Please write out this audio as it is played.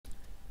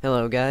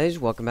Hello guys,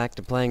 welcome back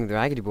to playing the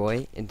Raggedy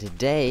Boy, and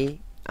today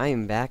I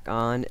am back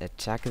on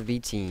Attack of the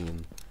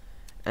Team.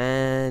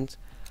 And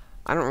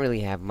I don't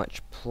really have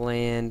much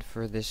planned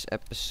for this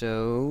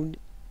episode,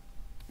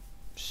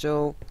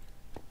 so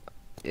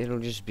it'll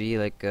just be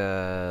like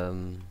talk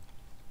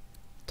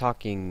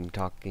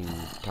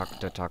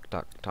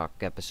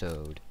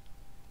episode.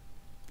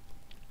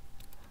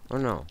 Oh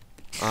no.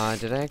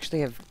 Did I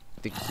actually have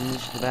the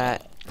keys for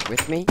that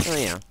with me? Oh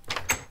yeah.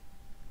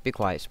 Be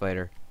quiet,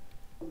 spider.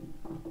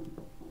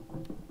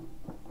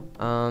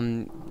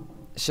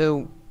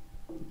 So...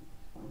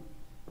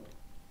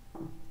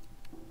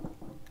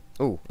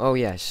 Oh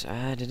yes,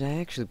 did I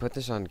actually put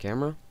this on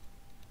camera?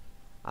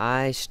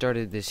 I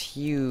started this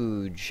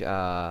huge,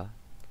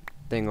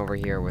 thing over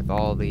here with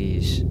all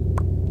these...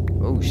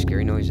 Oh,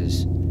 scary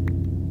noises.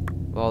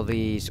 All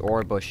these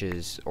ore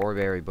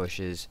berry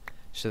bushes,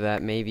 so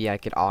that maybe I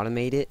could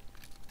automate it.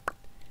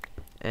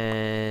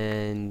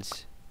 And...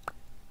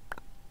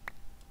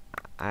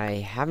 I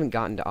haven't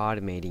gotten to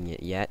automating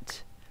it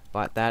yet,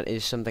 but that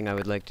is something I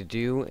would like to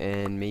do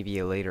in maybe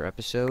a later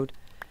episode.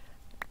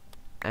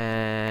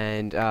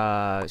 And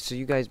so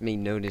you guys may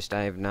notice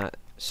I have not,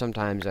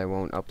 sometimes I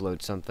won't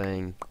upload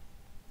something.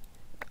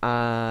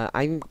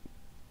 I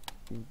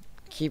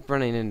keep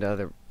running into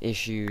other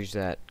issues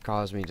that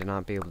cause me to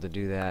not be able to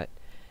do that,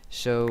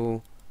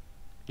 so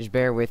just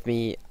bear with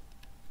me.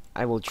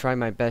 I will try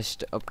my best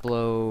to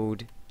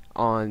upload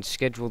on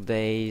scheduled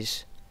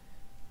days.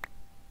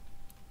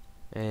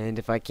 And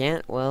if I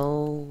can't,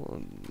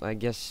 well, I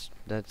guess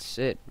that's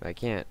it. I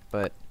can't,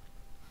 but...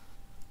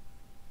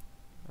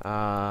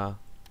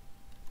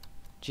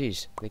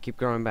 Jeez, they keep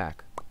growing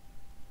back.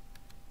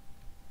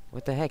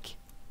 What the heck?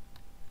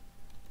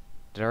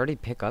 Did I already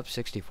pick up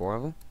 64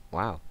 of them?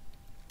 Wow.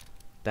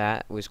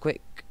 That was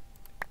quick.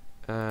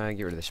 Get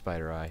rid of the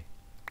spider eye.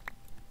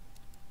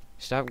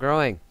 Stop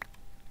growing.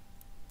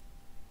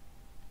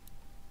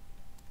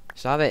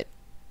 Stop it.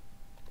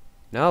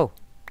 No.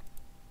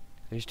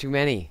 There's too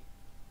many.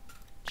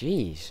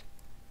 Jeez.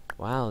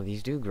 Wow,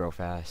 these do grow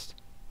fast.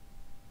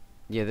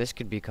 Yeah, this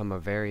could become a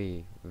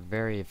very,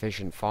 very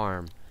efficient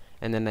farm.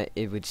 And then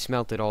it would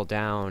smelt it all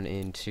down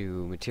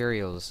into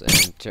materials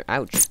and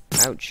ouch,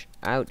 ouch,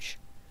 ouch.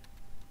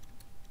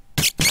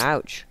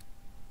 Ouch.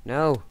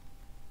 No.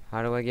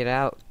 How do I get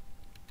out?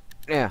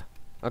 Yeah.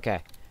 Okay.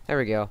 There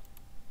we go.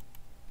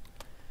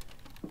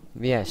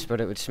 Yes,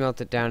 but it would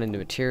smelt it down into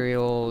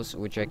materials,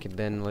 which I could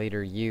then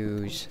later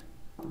use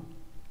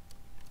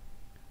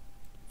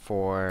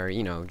for,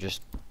 you know,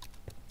 just...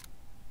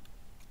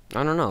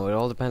 I don't know, it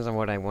all depends on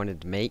what I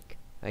wanted to make,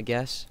 I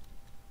guess.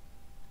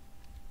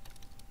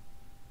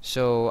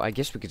 So, I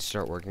guess we could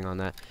start working on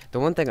that.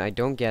 The one thing I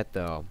don't get,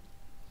 though,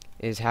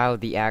 is how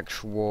the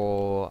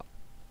actual...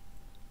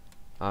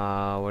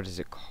 what is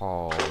it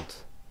called?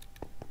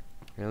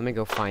 Here, let me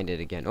go find it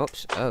again.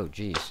 Oops. Oh,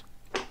 jeez.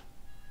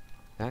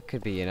 That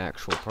could be an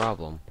actual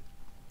problem.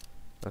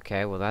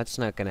 Okay, well, that's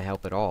not gonna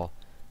help at all.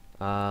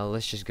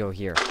 Let's just go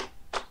here.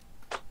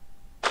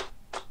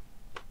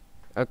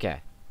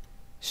 Okay.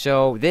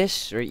 So,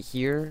 this right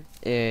here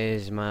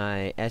is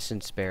my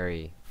essence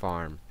berry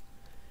farm.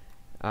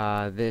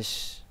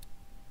 This...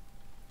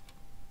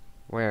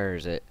 Where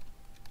is it?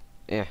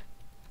 Yeah.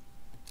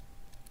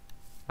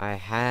 I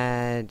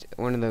had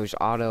one of those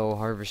auto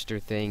harvester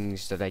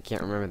things that I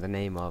can't remember the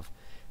name of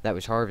that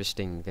was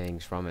harvesting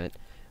things from it,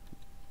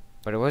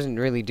 but it wasn't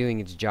really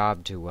doing its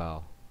job too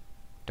well.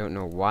 Don't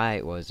know why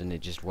it wasn't, it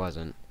just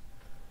wasn't.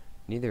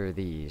 Neither of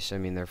these. I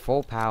mean, they're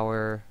full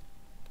power,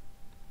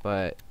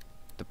 but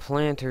the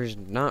planter's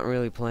not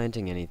really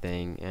planting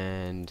anything,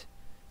 and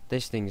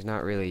this thing's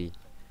not really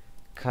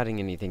cutting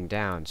anything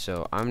down,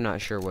 so I'm not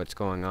sure what's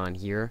going on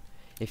here.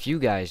 If you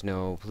guys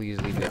know,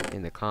 please leave it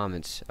in the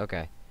comments.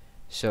 Okay.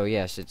 So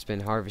yes, it's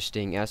been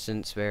harvesting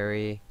essence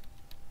berry,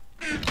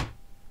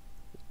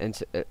 and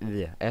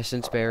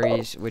essence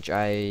berries, which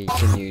I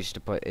can use to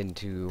put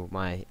into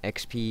my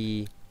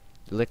XP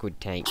liquid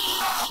tank.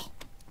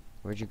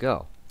 Where'd you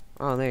go?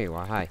 Oh, there you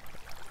are. Hi.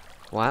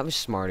 Well, that was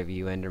smart of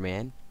you,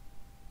 Enderman.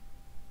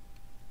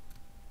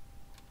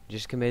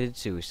 Just committed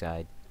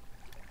suicide.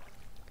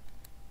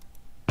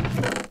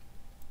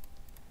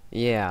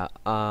 Yeah.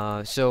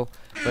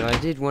 But I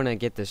did want to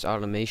get this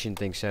automation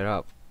thing set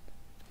up.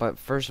 But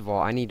first of all,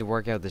 I need to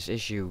work out this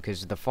issue,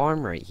 because the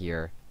farm right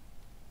here...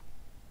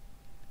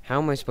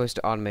 How am I supposed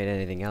to automate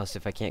anything else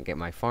if I can't get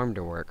my farm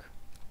to work?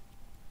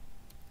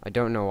 I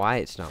don't know why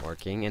it's not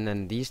working, and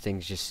then these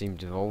things just seem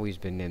to have always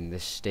been in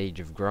this stage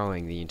of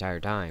growing the entire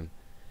time.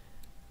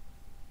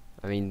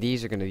 I mean,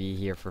 these are going to be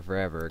here for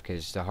forever,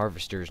 because the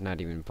harvester's not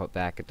even put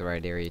back at the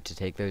right area to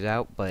take those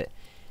out, but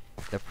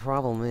the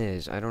problem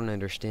is, I don't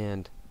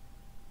understand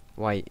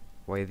why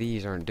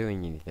these aren't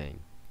doing anything.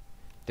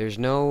 There's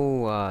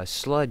no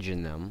sludge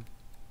in them,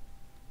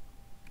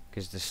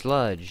 because the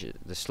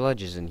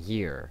sludge is in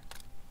here,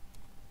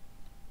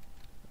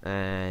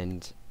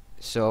 and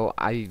so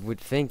I would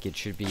think it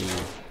should be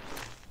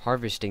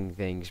harvesting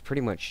things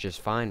pretty much just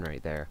fine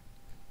right there.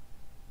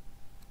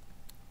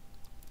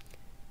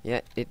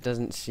 Yet it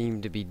doesn't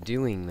seem to be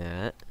doing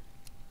that.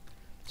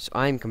 So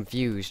I'm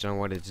confused on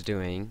what it's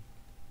doing.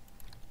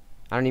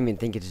 I don't even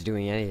think it's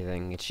doing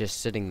anything. It's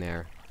just sitting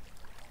there.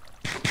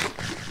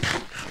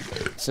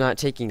 It's not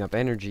taking up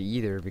energy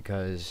either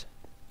because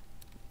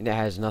it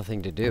has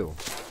nothing to do.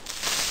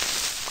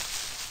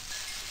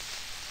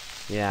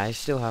 Yeah, I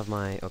still have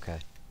my... okay.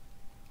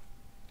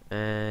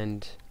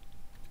 And...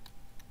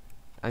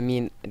 I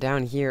mean,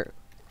 down here...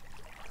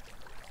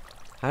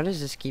 how does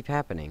this keep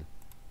happening?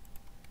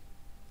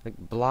 Like,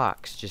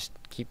 blocks just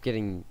keep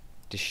getting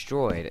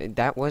destroyed.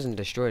 That wasn't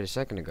destroyed a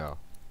second ago.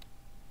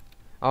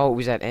 Oh, it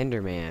was that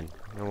Enderman.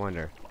 No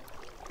wonder.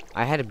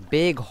 I had a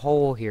big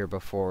hole here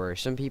before.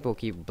 Some people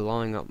keep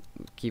blowing up,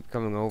 keep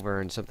coming over,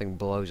 and something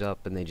blows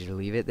up, and they just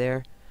leave it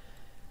there.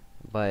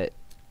 But...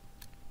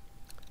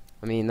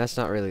 I mean, that's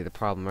not really the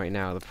problem right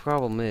now. The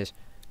problem is,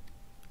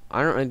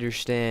 I don't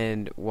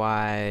understand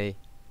why...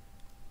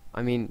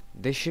 I mean,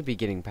 they should be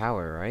getting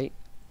power, right?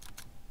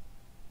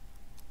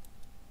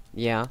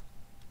 Yeah.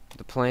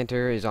 The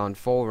planter is on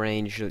full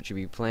range, so it should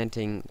be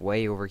planting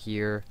way over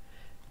here.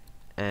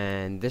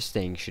 And this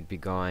thing should be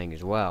going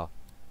as well.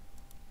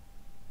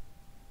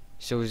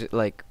 So is it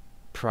like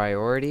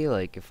priority?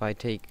 Like if I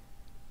take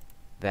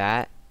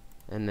that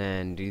and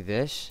then do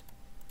this,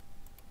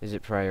 is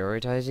it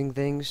prioritizing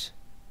things?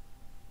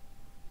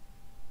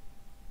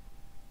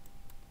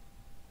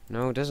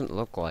 No, it doesn't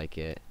look like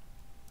it.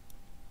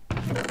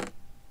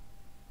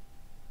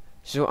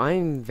 So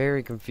I'm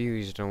very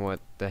confused on what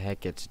the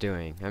heck it's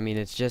doing. I mean,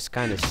 it's just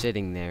kind of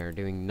sitting there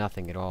doing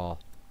nothing at all.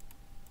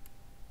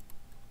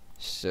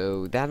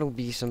 So that'll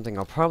be something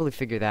I'll probably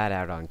figure that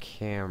out on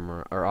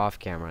camera, or off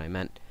camera I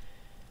meant.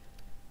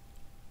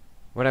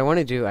 What I want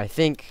to do, I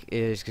think,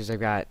 is because I've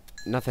got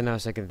nothing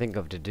else I can think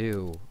of to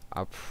do,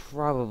 I'll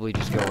probably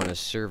just go on a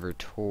server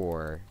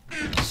tour,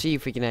 see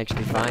if we can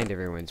actually find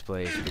everyone's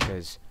place,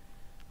 because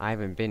I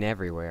haven't been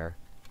everywhere.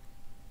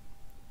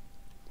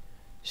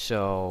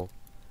 So,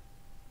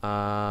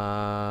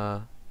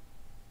 why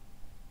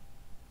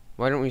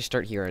don't we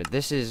start here?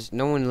 This is,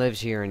 no one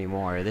lives here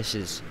anymore. This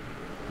is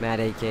Matt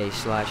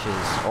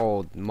AK/'s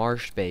old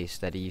marsh base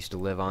that he used to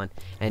live on.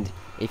 And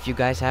if you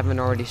guys haven't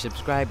already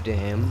subscribed to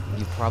him,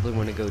 you probably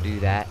want to go do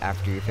that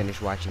after you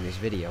finish watching this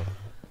video.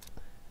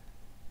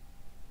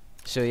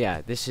 So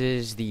yeah, this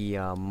is the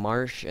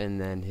marsh, and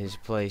then his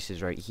place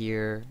is right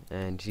here,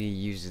 and he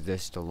uses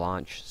this to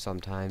launch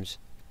sometimes.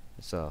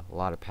 It's a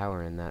lot of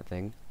power in that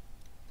thing.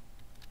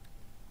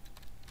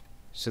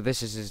 So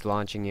this is his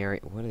launching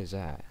area. What is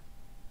that?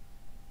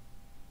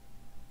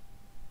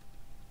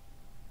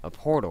 A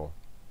portal.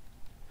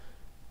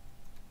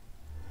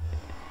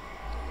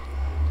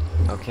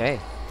 Okay.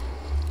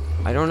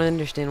 I don't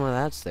understand why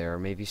that's there.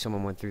 Maybe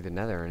someone went through the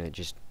nether and it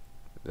just...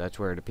 that's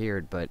where it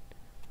appeared, but...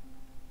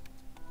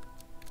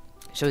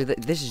 so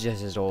this is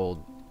just his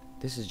old...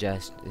 this is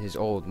just his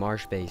old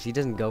marsh base. He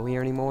doesn't go here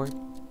anymore.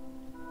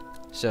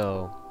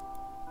 So...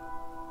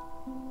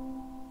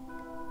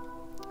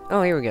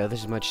 oh, here we go.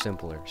 This is much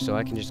simpler. So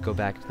I can just go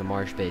back to the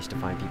marsh base to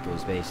find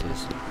people's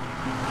bases.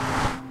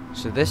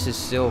 So this is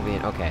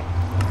Sylvian. Okay.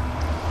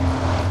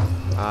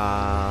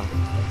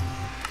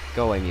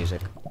 Go away,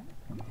 music.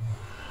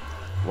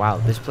 Wow,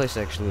 this place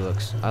actually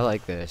looks... I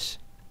like this.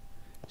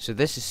 So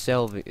this is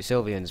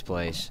Sylvian's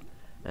place.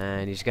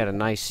 And he's got a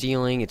nice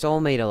ceiling. It's all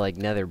made of, like,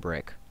 nether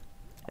brick.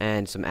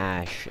 And some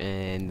ash.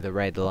 And the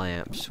red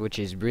lamps. Which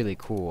is really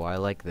cool. I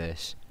like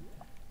this.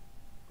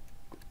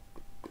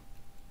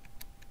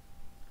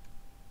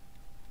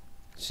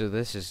 So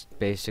this is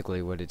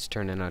basically what it's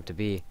turning out to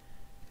be.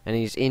 And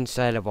he's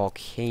inside a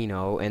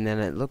volcano. And then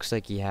it looks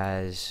like he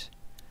has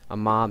a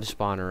mob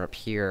spawner up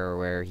here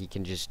where he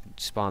can just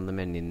spawn them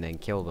in and then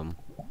kill them.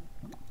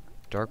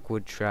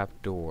 Darkwood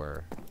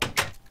trapdoor.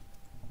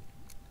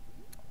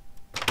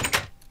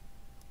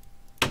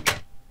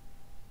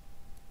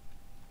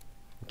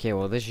 Okay,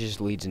 well this just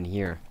leads in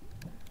here.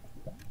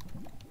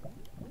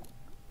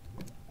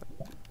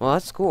 Well,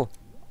 that's cool.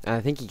 I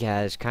think he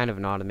has kind of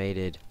an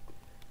automated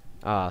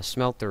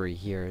smeltery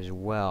here as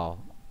well.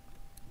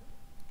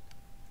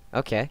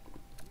 Okay.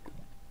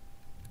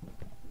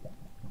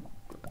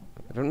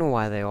 I don't know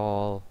why they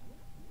all...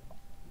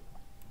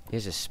 he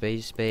has a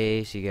space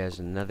base, he has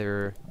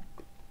another...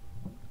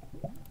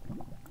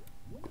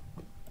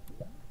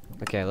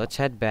 okay, let's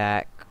head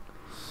back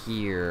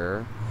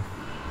here.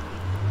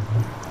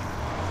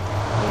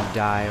 We'll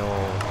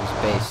dial his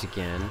base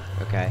again.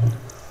 Okay.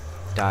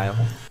 Dial.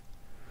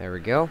 There we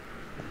go.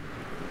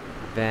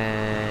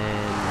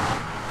 Then...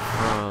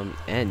 from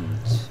end.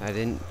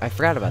 I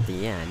forgot about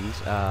the end.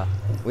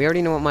 We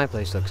already know what my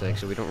place looks like,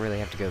 so we don't really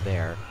have to go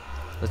there.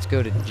 Let's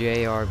go to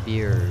JR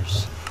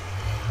Beers.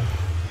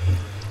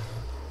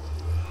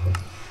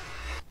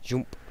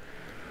 Jump.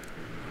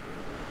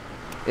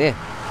 Yeah.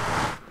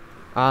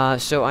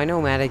 So I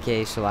know Matt AK/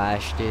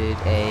 did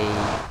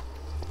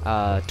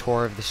a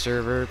tour of the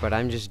server, but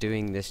I'm just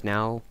doing this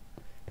now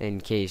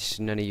in case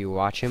none of you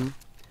watch him,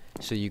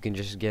 so you can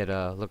just get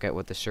a look at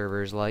what the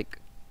server is like.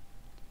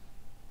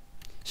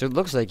 So it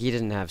looks like he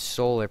doesn't have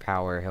solar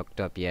power hooked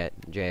up yet,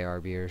 JR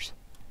Beers.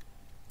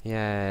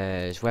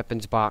 Yes,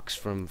 weapons box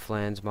from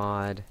Flans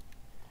Mod.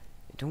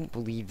 I don't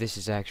believe this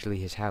is actually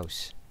his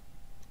house.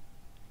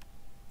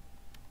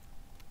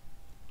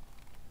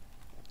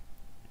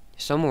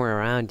 Somewhere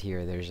around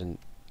here there's an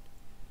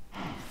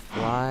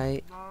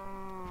fly.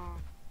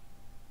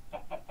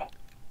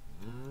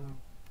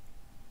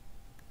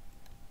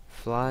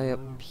 Fly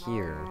up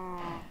here.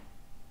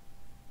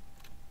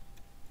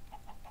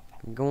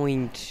 I'm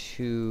going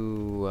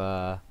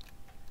to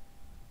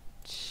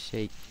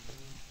take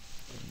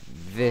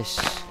this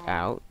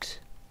out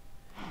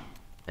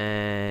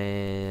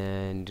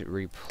and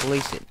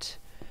replace it.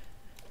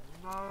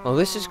 Oh,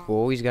 this is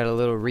cool. He's got a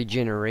little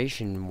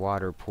regeneration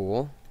water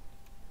pool.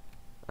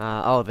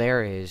 Oh,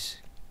 there he is.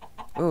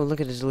 Oh,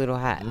 look at his little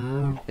hat.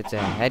 It's a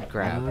head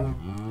crab.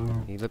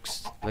 He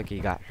looks like he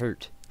got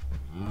hurt.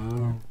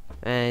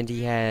 And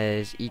he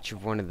has each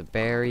of one of the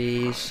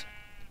berries.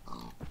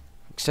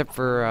 Except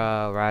for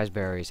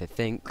raspberries, I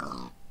think.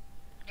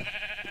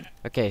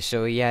 Okay,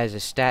 so he has a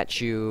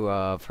statue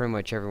of pretty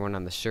much everyone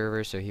on the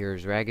server. So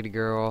here's Raggedy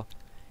Girl.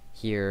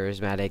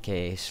 Here's Matt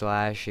aka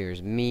Slash.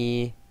 Here's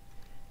me.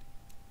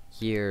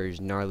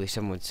 Here's Gnarly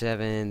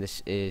 717.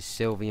 This is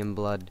Sylvian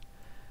Blood.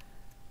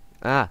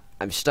 Ah,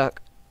 I'm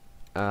stuck.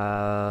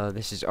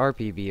 This is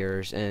RP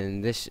Beers,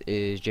 and this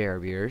is JR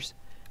Beers.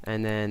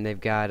 And then they've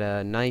got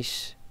a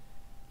nice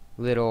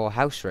little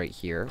house right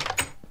here.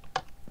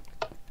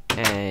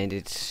 And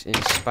it's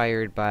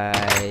inspired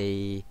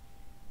by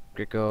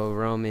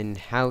Greco-Roman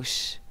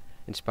house,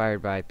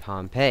 inspired by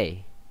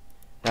Pompeii.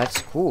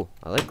 That's cool.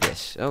 I like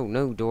this. Oh,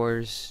 no,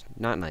 doors.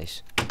 Not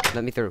nice.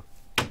 Let me through.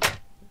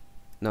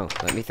 No,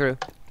 let me through.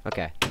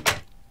 Okay.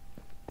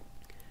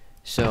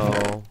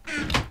 So,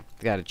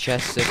 got a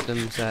chest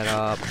system set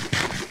up.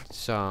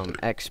 Some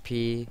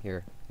XP.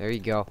 Here. There you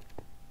go.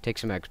 Take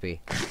some XP.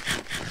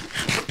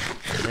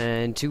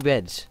 And 2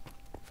 beds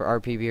for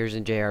RP Beers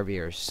and JR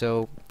Beers.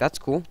 So, that's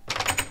cool.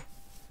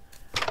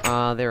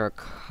 There are a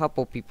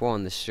couple people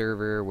on the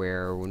server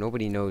where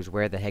nobody knows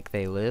where the heck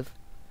they live.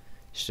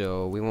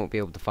 So, we won't be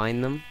able to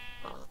find them.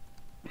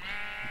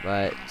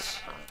 But,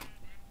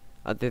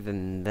 other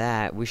than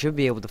that, we should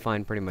be able to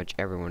find pretty much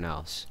everyone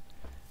else.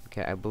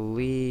 Okay, I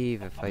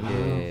believe if I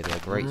did,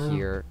 like, right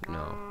here.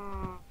 No.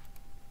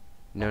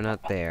 No,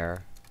 not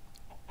there.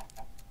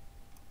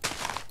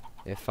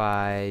 If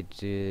I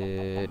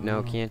did...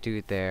 No, can't do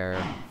it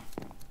there.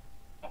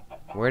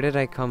 Where did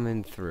I come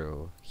in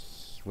through?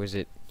 Was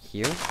it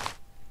here?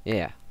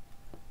 Yeah.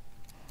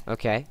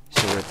 Okay,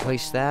 so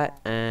replace that,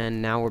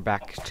 and now we're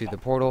back to the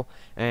portal.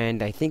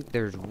 And I think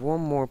there's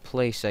one more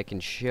place I can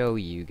show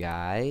you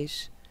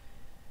guys.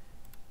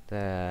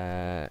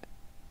 The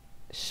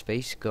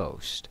Space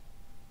Ghost.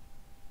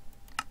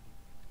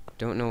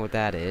 Don't know what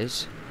that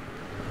is.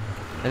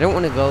 I don't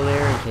want to go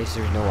there in case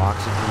there's no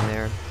oxygen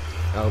there.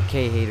 Oh,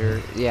 K-Hater.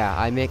 Yeah,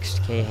 I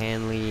mixed K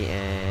Hanley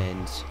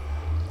and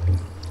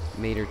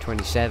Mater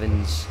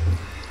 27's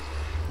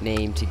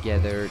name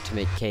together to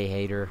make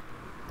K-Hater.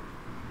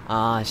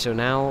 So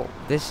now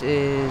this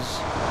is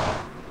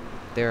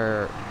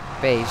their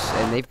base,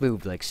 and they've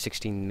moved like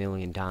 16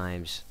 million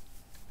times.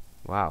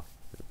 Wow.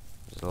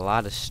 There's a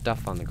lot of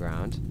stuff on the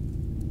ground.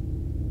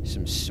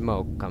 Some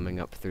smoke coming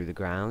up through the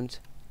ground.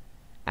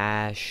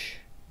 Ash.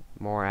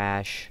 More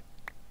ash.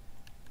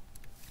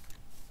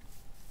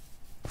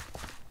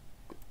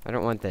 I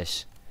don't want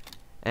this.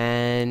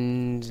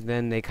 And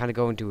then they kind of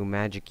go into a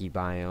magic-y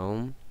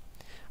biome.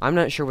 I'm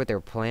not sure what their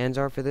plans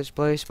are for this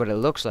place, but it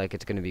looks like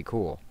it's going to be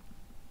cool.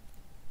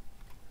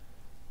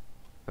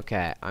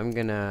 Okay, I'm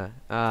gonna...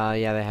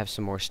 yeah, they have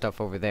some more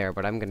stuff over there,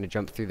 but I'm gonna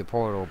jump through the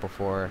portal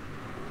before it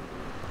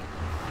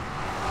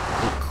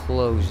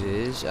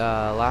closes.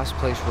 Last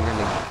place we're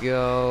gonna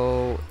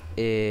go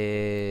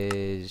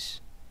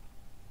is...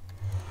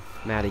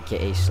 Matty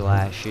K.A.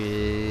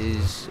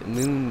 Slash's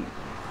Moon...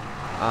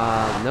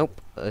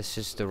 nope. This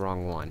is the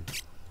wrong one.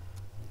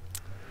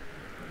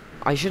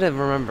 I should have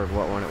remembered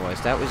what one it was.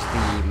 That was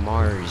the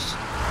Mars.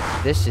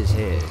 This is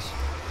his.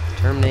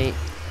 Terminate.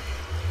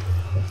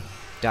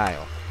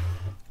 Dial.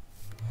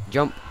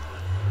 Jump.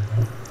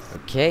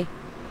 Okay.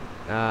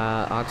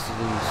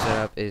 Oxygen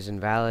setup is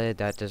invalid.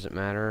 That doesn't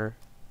matter.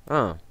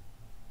 Oh.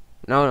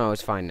 No,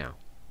 it's fine now.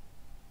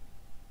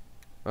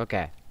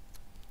 Okay.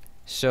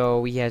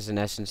 So he has an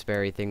essence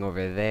berry thing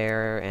over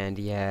there, and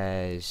he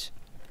has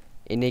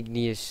an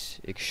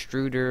igneous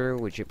extruder,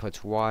 which it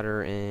puts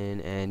water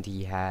in, and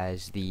he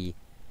has the...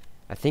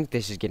 I think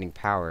this is getting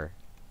power.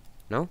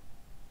 No?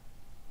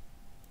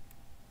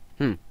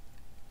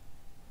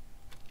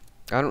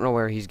 I don't know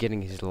where he's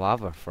getting his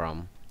lava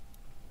from.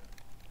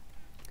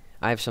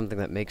 I have something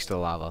that makes the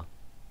lava.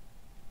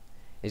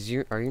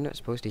 Are you not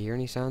supposed to hear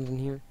any sounds in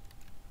here?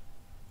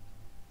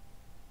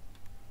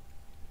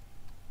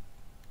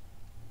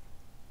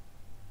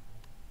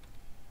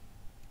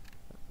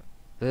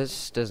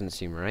 This doesn't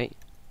seem right.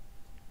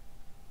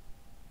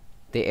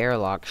 The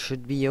airlock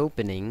should be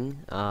opening.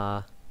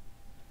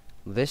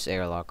 This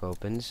airlock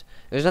opens.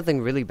 There's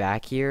nothing really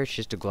back here. It's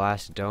just a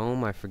glass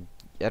dome.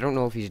 I don't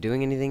know if he's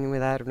doing anything with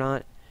that or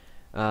not.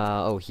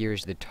 Oh,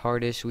 here's the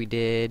TARDIS we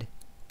did.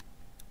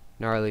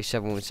 Gnarly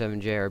 717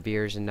 JR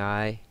Beers and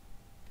I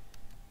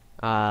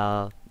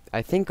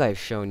think I've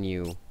shown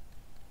you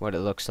what it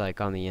looks like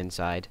on the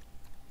inside.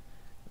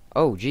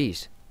 Oh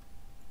geez.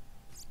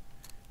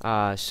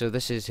 So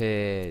this is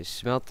his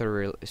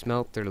smelterly,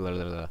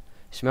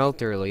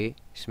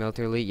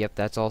 yep,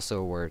 that's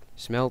also a word.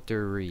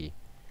 Smeltery.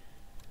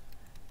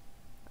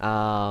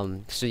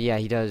 So yeah,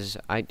 he does,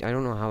 I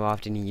don't know how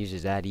often he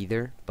uses that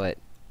either, but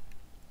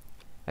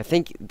I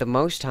think the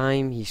most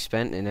time he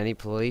spent in any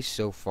place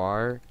so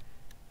far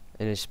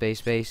in his space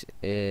base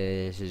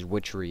is his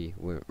witchery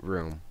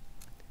room.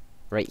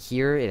 Right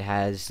here, it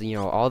has, you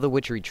know, all the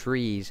witchery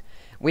trees,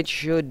 which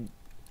should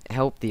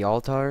help the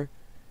altar,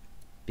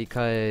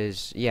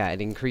 because, yeah,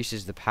 it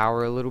increases the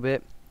power a little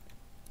bit.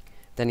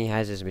 Then he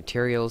has his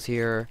materials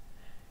here,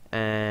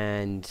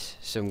 and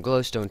some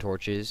glowstone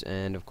torches,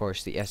 and of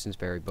course the essence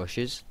berry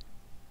bushes.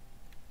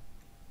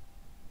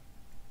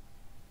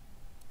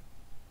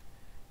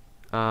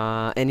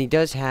 And he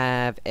does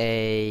have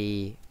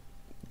a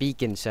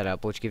beacon set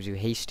up, which gives you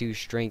haste 2,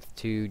 strength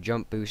 2,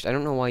 jump boost. I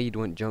don't know why you'd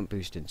want jump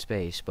boost in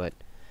space, but...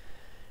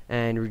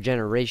 and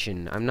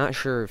regeneration. I'm not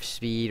sure if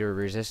speed or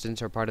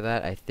resistance are part of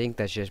that. I think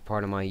that's just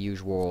part of my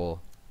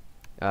usual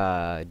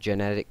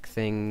genetic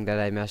thing that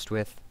I messed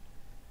with.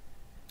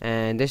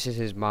 And this is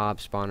his mob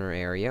spawner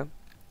area.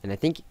 And I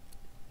think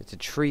it's a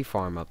tree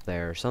farm up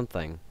there or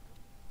something,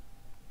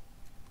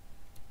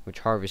 which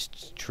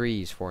harvests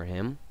trees for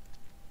him.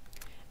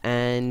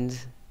 And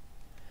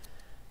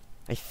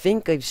I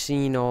think I've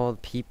seen all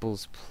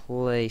people's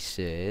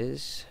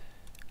places.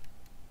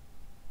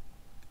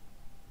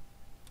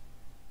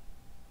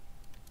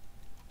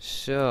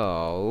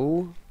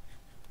 So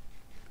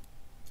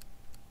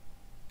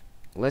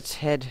let's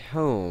head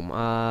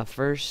home.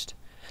 First,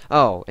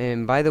 oh,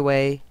 and by the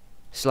way,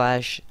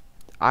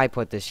 I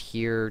put this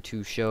here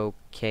to show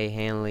Kay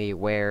Hanley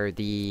where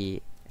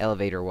the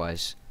elevator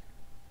was.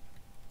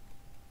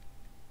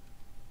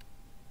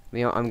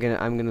 You know, I'm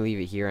gonna leave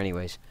it here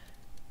anyways.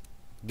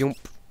 Doomp.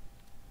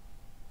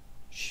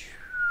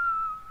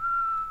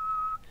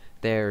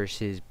 There's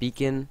his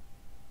beacon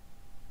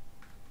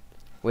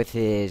with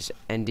his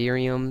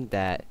enderium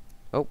that...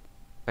 oh,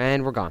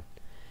 and we're gone.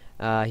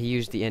 He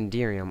used the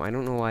enderium. I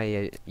don't know why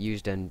he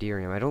used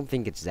enderium. I don't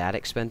think it's that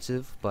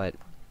expensive, but...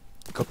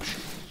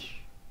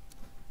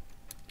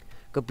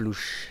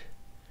 Kabloosh.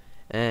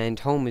 And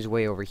home is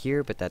way over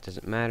here, but that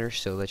doesn't matter,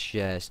 so let's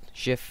just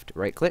shift,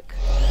 right click.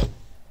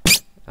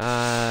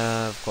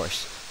 Of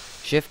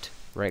course. Shift,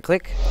 right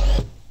click.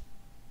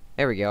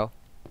 There we go.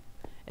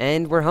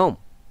 And we're home.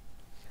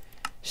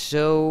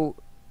 So,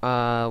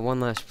 one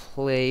last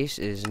place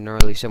is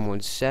Gnarly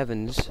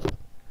 717's.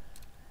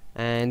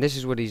 And this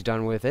is what he's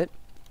done with it.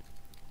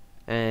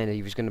 And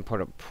he was going to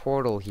put a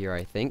portal here,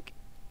 I think.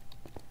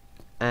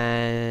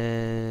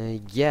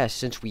 And yeah,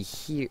 since we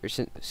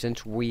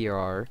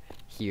are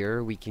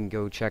here, we can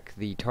go check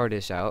the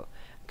TARDIS out,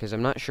 because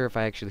I'm not sure if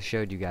I actually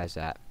showed you guys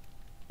that.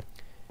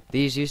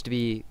 These used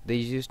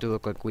to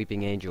look like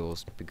weeping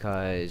angels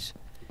because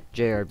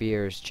J.R.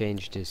 Beers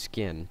changed his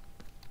skin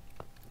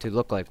to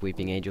look like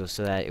weeping angels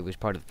so that it was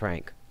part of the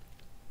prank.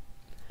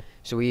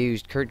 So we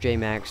used Kurt J.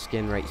 Mack's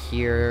skin right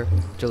here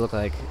to look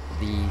like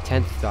the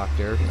 10th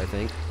Doctor, I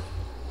think.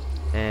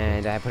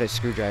 And I put a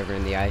screwdriver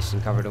in the ice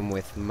and covered him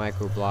with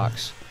microblock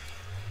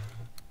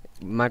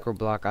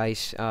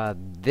ice.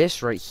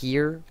 This right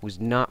here was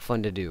not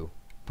fun to do.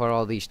 Put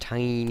all these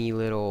tiny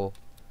little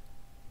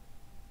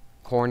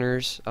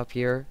corners up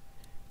here.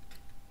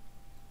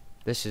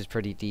 This is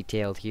pretty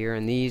detailed here,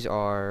 and these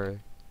are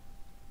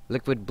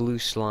liquid blue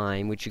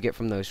slime, which you get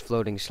from those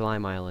floating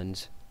slime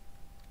islands.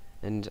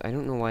 And I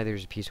don't know why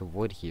there's a piece of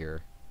wood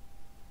here.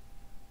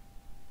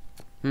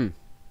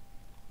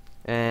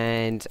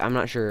 And I'm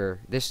not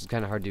sure, this is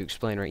kind of hard to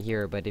explain right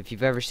here, but if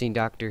you've ever seen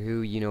Doctor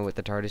Who, you know what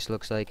the TARDIS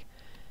looks like.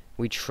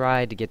 We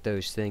tried to get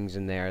those things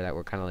in there that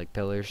were kind of like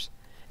pillars,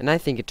 and I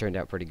think it turned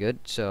out pretty good,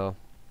 so...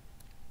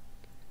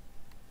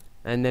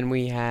 And then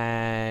we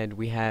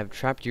have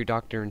trapped your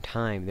Doctor in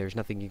time, there's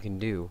nothing you can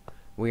do.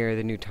 We are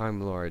the new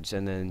Time Lords,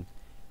 and then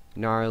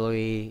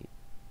Gnarly,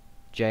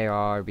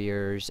 J.R.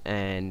 Beers,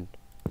 and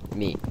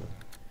me.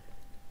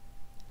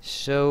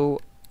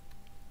 So,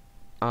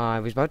 I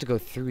was about to go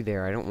through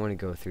there. I don't want to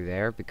go through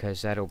there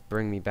because that'll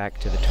bring me back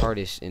to the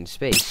TARDIS in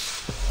space.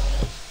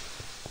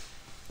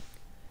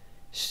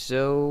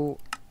 So,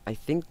 I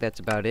think that's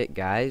about it,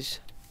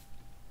 guys.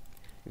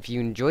 If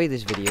you enjoy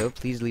this video,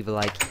 please leave a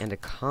like and a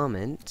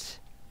comment.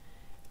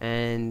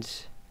 And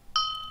I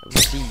will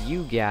see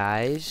you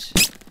guys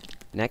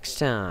next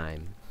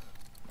time.